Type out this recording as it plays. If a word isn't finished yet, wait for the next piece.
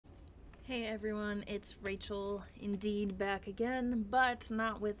Hey everyone, it's Rachel, indeed back again, but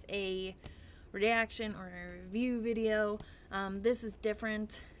not with a reaction or a review video. This is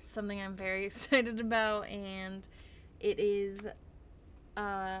different, something I'm very excited about, and it is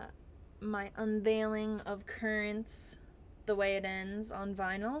my unveiling of Currents, The Way It Ends on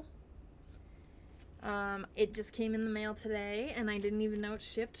vinyl. It just came in the mail today, and I didn't even know it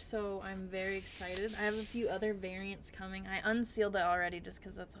shipped, so I'm very excited. I have a few other variants coming. I unsealed it already just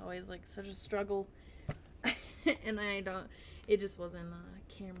because that's always like such a struggle, and it just wasn't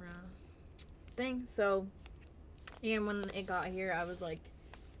a camera thing. So, and when it got here, I was like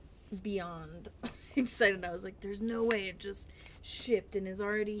beyond excited. I was like, there's no way it just shipped and is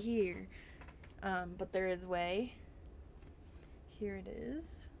already here. But there is way. Here it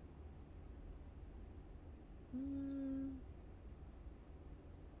is.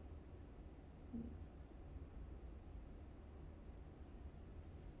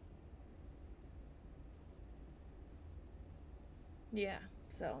 Yeah,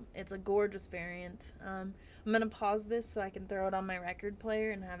 so it's a gorgeous variant. I'm gonna pause this so I can throw it on my record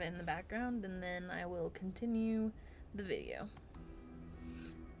player and have it in the background, and then I will continue the video.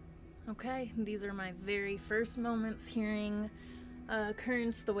 Okay, these are my very first moments hearing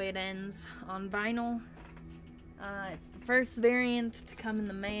Currents, The Way It Ends on vinyl. It's the first variant to come in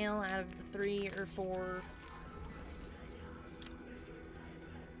the mail out of the 3 or 4.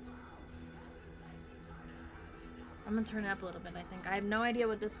 I'm gonna turn it up a little bit, I think. I have no idea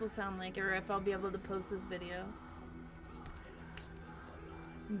what this will sound like or if I'll be able to post this video.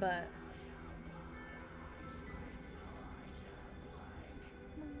 But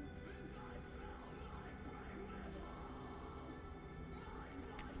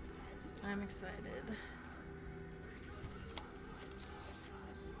I'm excited.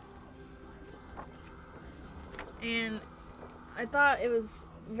 And I thought it was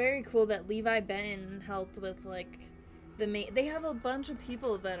very cool that Levi Benton helped with like they have a bunch of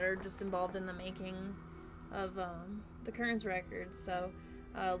people that are just involved in the making of the Currents records. So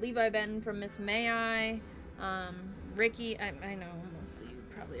Levi Benton from Miss May I, Ricky, I know mostly you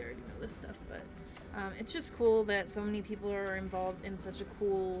probably already know this stuff, but it's just cool that so many people are involved in such a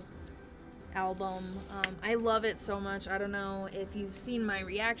cool album. I love it so much. I don't know if you've seen my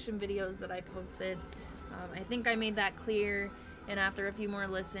reaction videos that I posted. I think I made that clear, and after a few more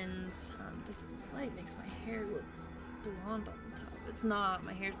listens, this light makes my hair look blonde on the top. It's not.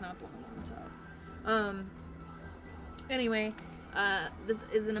 My hair's not blonde on the top. Anyway, this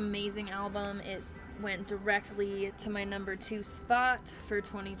is an amazing album. It went directly to my #2 spot for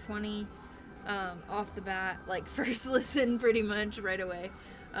 2020. Off the bat, like first listen pretty much right away.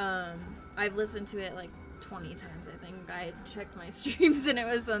 I've listened to it like 20 times, I think. I checked my streams and it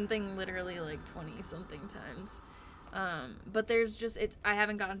was something literally like 20 something times. But there's just, I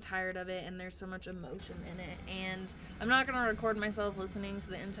haven't gotten tired of it, and there's so much emotion in it, and I'm not gonna record myself listening to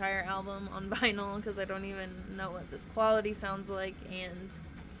the entire album on vinyl because I don't even know what this quality sounds like, and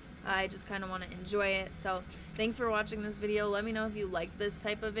I just kind of want to enjoy it. So thanks for watching this video. Let me know if you like this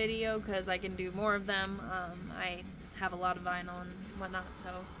type of video because I can do more of them. I have a lot of vinyl and whatnot, so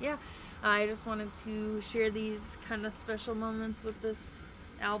yeah. I just wanted to share these kind of special moments with this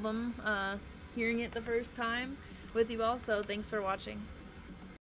album, hearing it the first time with you all, so thanks for watching.